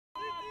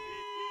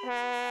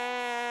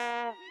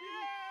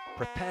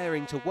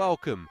preparing to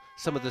welcome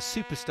some of the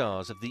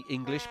superstars of the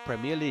English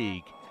Premier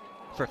League.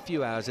 For a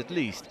few hours at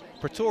least,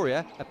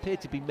 Pretoria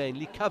appeared to be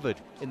mainly covered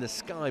in the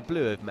sky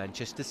blue of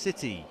Manchester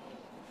City.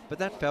 But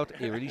that felt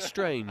eerily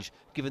strange,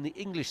 given the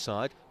English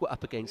side were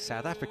up against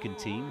South African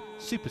team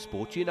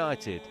Supersport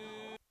United.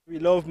 We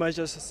love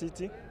Manchester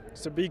City,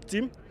 it's a big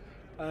team,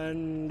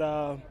 and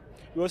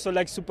we also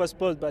like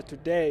Supersport, but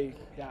today,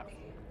 yeah,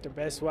 the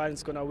best one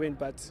is going to win,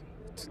 but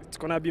it's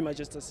going to be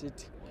Manchester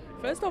City.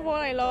 First of all,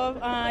 I love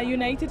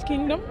United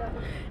Kingdom,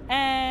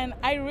 and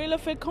I really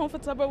feel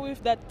comfortable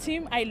with that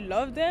team. I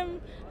love them.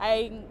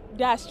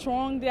 They are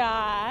strong.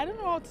 I don't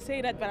know how to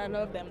say that, but I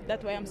love them.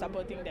 That's why I'm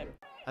supporting them.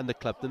 And the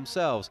club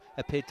themselves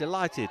appeared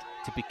delighted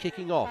to be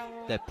kicking off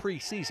their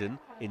pre-season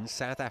in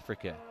South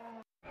Africa.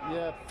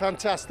 Yeah,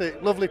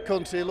 fantastic. Lovely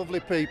country, lovely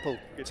people.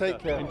 Take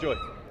care. Enjoy.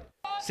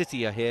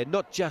 City are here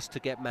not just to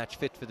get match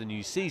fit for the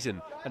new season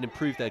and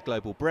improve their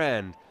global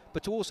brand,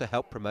 but to also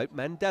help promote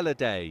Mandela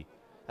Day.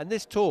 And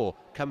this tour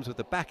comes with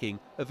the backing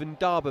of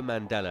Ndaba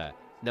Mandela,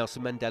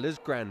 Nelson Mandela's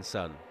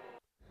grandson.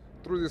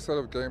 Through this set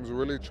of games, we're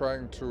really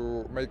trying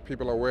to make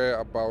people aware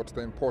about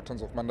the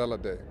importance of Mandela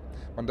Day.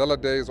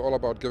 Mandela Day is all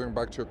about giving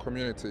back to your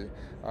community.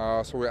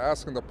 So we're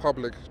asking the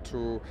public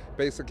to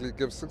basically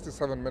give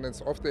 67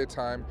 minutes of their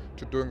time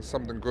to doing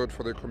something good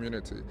for their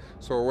community.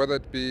 So whether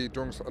it be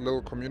doing a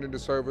little community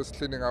service,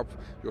 cleaning up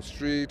your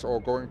street, or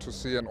going to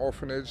see an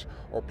orphanage,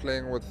 or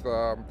playing with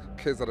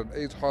kids at an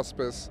AIDS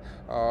hospice,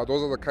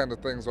 those are the kind of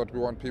things that we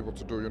want people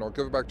to do. You know,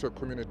 give back to your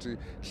community,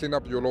 clean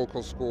up your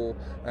local school,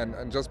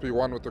 and just be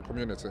one with the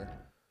community.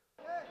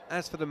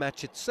 As for the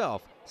match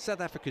itself,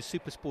 South Africa's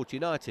Supersport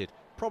United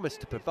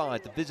promised to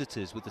provide the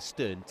visitors with a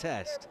stern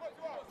test.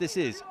 This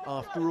is,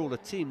 after all, a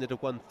team that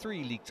have won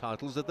 3 league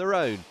titles of their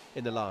own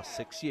in the last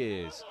 6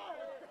 years.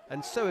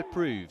 And so it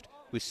proved,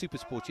 with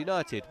Supersport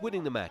United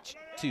winning the match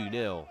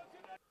 2-0.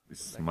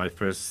 It's my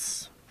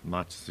first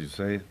match, as you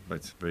say, but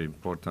it's very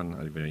important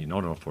and very an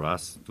honor for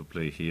us to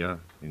play here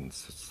in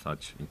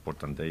such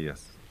important day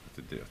as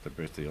the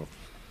birthday of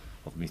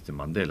Mr.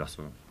 Mandela.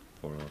 So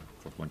for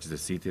Manchester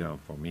City and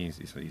for me,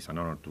 it's an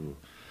honor to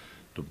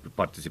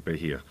participate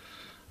here.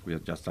 We are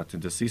just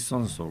starting the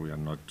season, so we are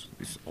not.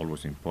 It's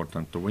always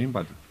important to win,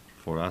 but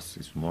for us,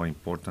 it's more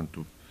important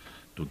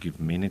to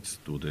give minutes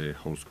to the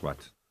whole squad.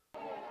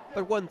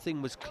 But one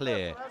thing was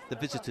clear: the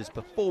visitors'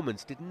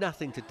 performance did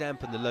nothing to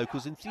dampen the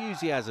locals'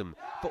 enthusiasm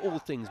for all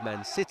things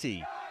Man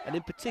City, and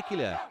in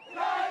particular,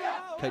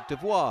 Côte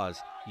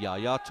d'Ivoire's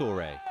Yaya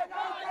Touré.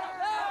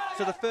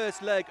 So the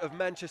first leg of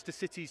Manchester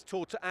City's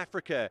tour to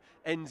Africa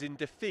ends in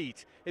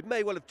defeat. It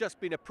may well have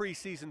just been a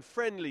pre-season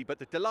friendly, but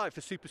the delight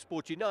for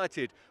Supersport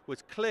United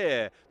was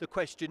clear. The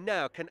question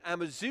now, can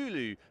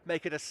Amazulu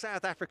make it a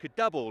South Africa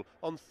double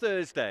on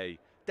Thursday?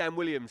 Dan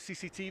Williams,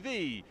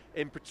 CCTV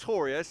in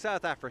Pretoria,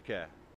 South Africa.